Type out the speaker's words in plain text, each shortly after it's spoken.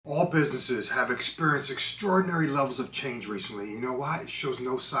All businesses have experienced extraordinary levels of change recently. You know why? It shows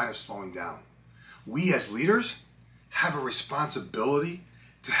no sign of slowing down. We as leaders have a responsibility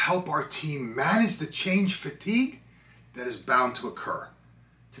to help our team manage the change fatigue that is bound to occur.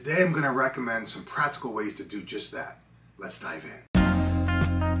 Today I'm going to recommend some practical ways to do just that. Let's dive in.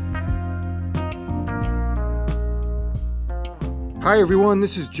 Hi everyone,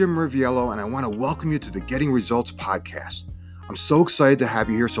 this is Jim Riviello and I want to welcome you to the Getting Results podcast. I'm so excited to have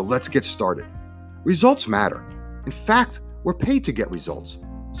you here, so let's get started. Results matter. In fact, we're paid to get results.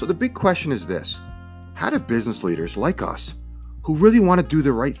 So the big question is this: how do business leaders like us, who really want to do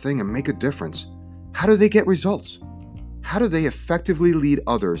the right thing and make a difference, how do they get results? How do they effectively lead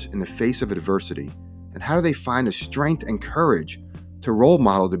others in the face of adversity? And how do they find the strength and courage to role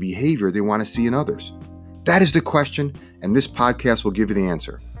model the behavior they want to see in others? That is the question, and this podcast will give you the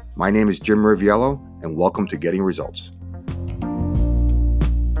answer. My name is Jim Riviello, and welcome to Getting Results.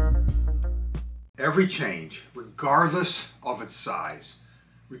 Every change, regardless of its size,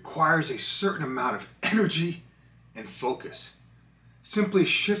 requires a certain amount of energy and focus. Simply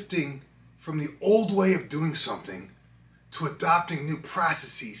shifting from the old way of doing something to adopting new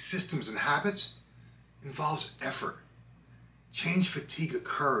processes, systems, and habits involves effort. Change fatigue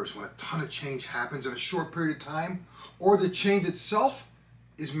occurs when a ton of change happens in a short period of time, or the change itself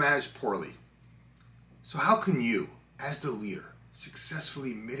is managed poorly. So how can you, as the leader,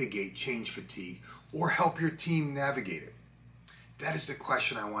 successfully mitigate change fatigue or help your team navigate it? That is the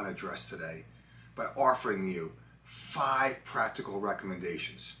question I want to address today by offering you 5 practical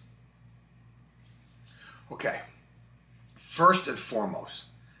recommendations. Okay, first and foremost,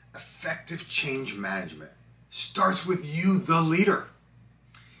 effective change management starts with you, the leader.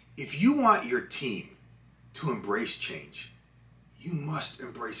 If you want your team to embrace change, you must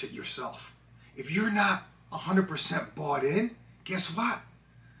embrace it yourself. If you're not 100% bought in, guess what?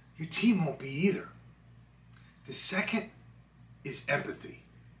 Your team won't be either. The second is empathy.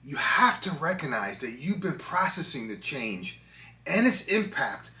 You have to recognize that you've been processing the change and its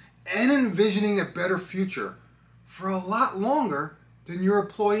impact and envisioning a better future for a lot longer than your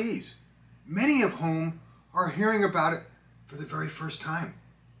employees, many of whom are hearing about it for the very first time.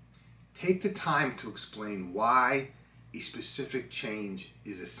 Take the time to explain why a specific change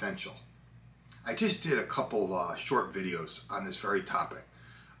is essential. I just did a couple short videos on this very topic.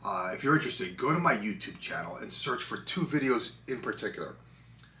 If you're interested, go to my YouTube channel and search for 2 videos in particular.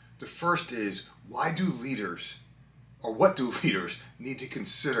 The first is, what do leaders need to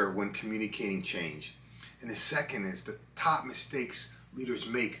consider when communicating change? And the second is the top mistakes leaders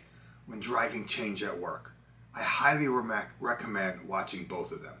make when driving change at work. I highly recommend watching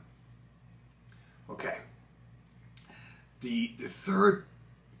both of them. Okay. The third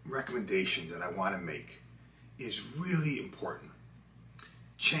recommendation that I want to make is really important.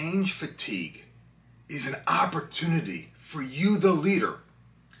 Change fatigue is an opportunity for you, the leader,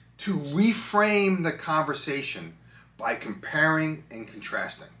 to reframe the conversation by comparing and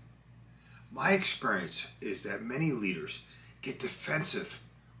contrasting. My experience is that many leaders get defensive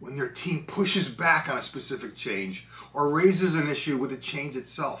when their team pushes back on a specific change or raises an issue with the change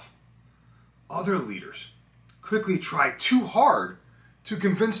itself. Other leaders quickly try too hard to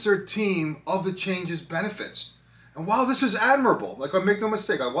convince their team of the change's benefits. And while this is admirable, make no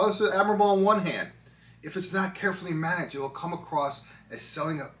mistake, while this is admirable on one hand, if it's not carefully managed, it will come across as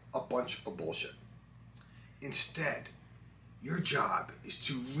selling a bunch of bullshit. Instead, your job is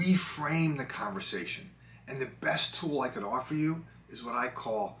to reframe the conversation. And the best tool I can offer you is what I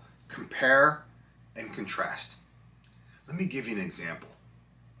call compare and contrast. Let me give you an example.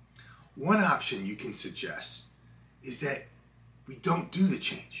 One option you can suggest is that we don't do the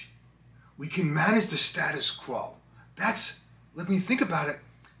change. We can manage the status quo. When you think about it,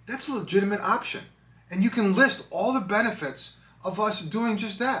 that's a legitimate option. And you can list all the benefits of us doing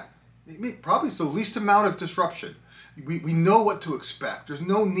just that. Probably it's the least amount of disruption. We know what to expect. There's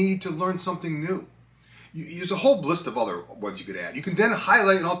no need to learn something new. There's a whole list of other ones you could add. You can then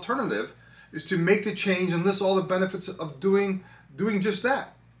highlight an alternative is to make the change and list all the benefits of doing just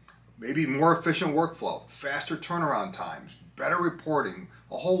that. Maybe more efficient workflow, faster turnaround times, better reporting,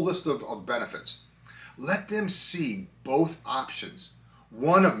 a whole list of benefits. Let them see both options,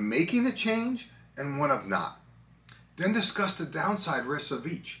 one of making the change and one of not. Then discuss the downside risks of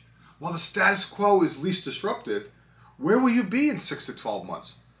each. While the status quo is least disruptive, where will you be in 6 to 12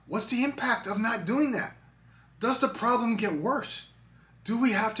 months? What's the impact of not doing that? Does the problem get worse? Do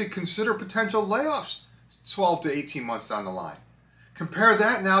we have to consider potential layoffs 12 to 18 months down the line? Compare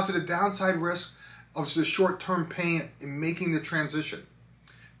that now to the downside risk of the short-term pain in making the transition.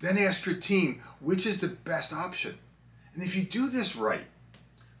 Then ask your team, which is the best option? And if you do this right,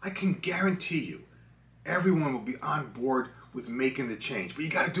 I can guarantee you everyone will be on board with making the change, but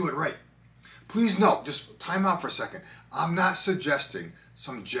you got to do it right. Please note, just time out for a second. I'm not suggesting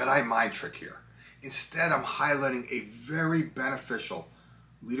some Jedi mind trick here. Instead, I'm highlighting a very beneficial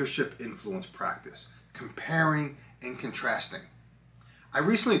leadership influence practice, comparing and contrasting. I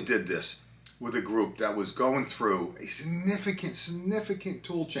recently did this with a group that was going through a significant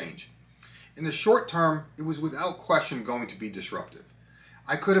tool change. In the short term, it was without question going to be disruptive.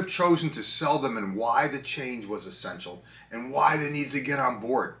 I could have chosen to sell them and why the change was essential and why they needed to get on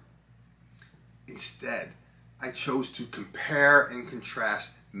board. Instead, I chose to compare and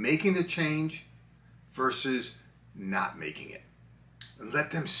contrast making the change versus not making it, and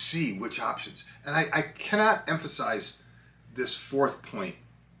let them see which options. And I cannot emphasize this fourth point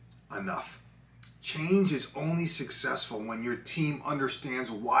enough. Change is only successful when your team understands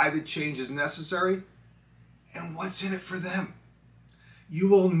why the change is necessary and what's in it for them. You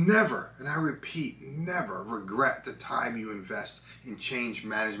will never, and I repeat, never regret the time you invest in change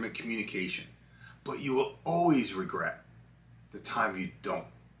management communication, but you will always regret the time you don't.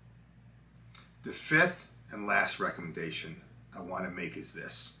 The fifth and last recommendation I want to make is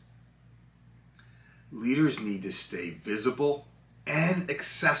this. Leaders need to stay visible and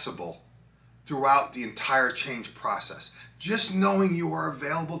accessible throughout the entire change process. Just knowing you are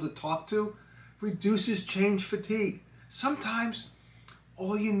available to talk to reduces change fatigue. Sometimes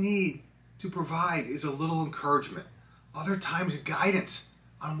all you need to provide is a little encouragement. Other times guidance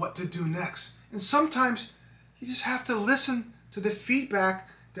on what to do next. And sometimes you just have to listen to the feedback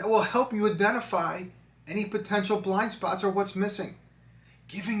that will help you identify any potential blind spots or what's missing.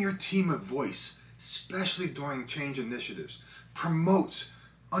 Giving your team a voice, especially during change initiatives, promotes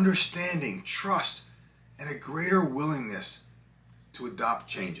understanding, trust, and a greater willingness to adopt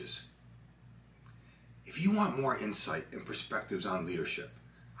changes. If you want more insight and perspectives on leadership,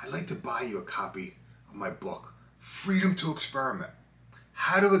 I'd like to buy you a copy of my book, Freedom to Experiment: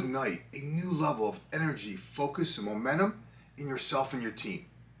 How to Ignite a New Level of Energy, Focus, and Momentum in Yourself and Your Team.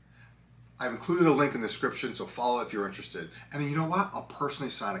 I've included a link in the description, so follow if you're interested. And you know what? I'll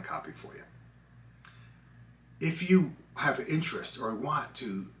personally sign a copy for you. If you have an interest or want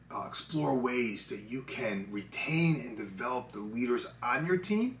to explore ways that you can retain and develop the leaders on your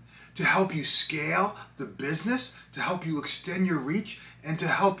team to help you scale the business, to help you extend your reach, and to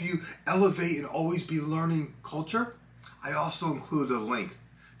help you elevate and always be learning culture, I also included a link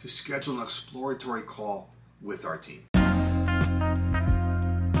to schedule an exploratory call with our team.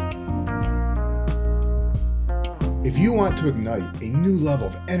 If you want to ignite a new level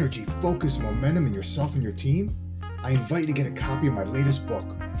of energy, focus, and momentum in yourself and your team, I invite you to get a copy of my latest book,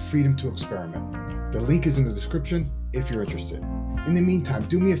 Freedom to Experiment. The link is in the description if you're interested. In the meantime,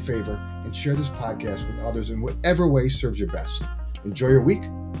 do me a favor and share this podcast with others in whatever way serves you best. Enjoy your week,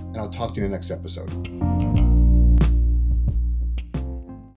 and I'll talk to you in the next episode.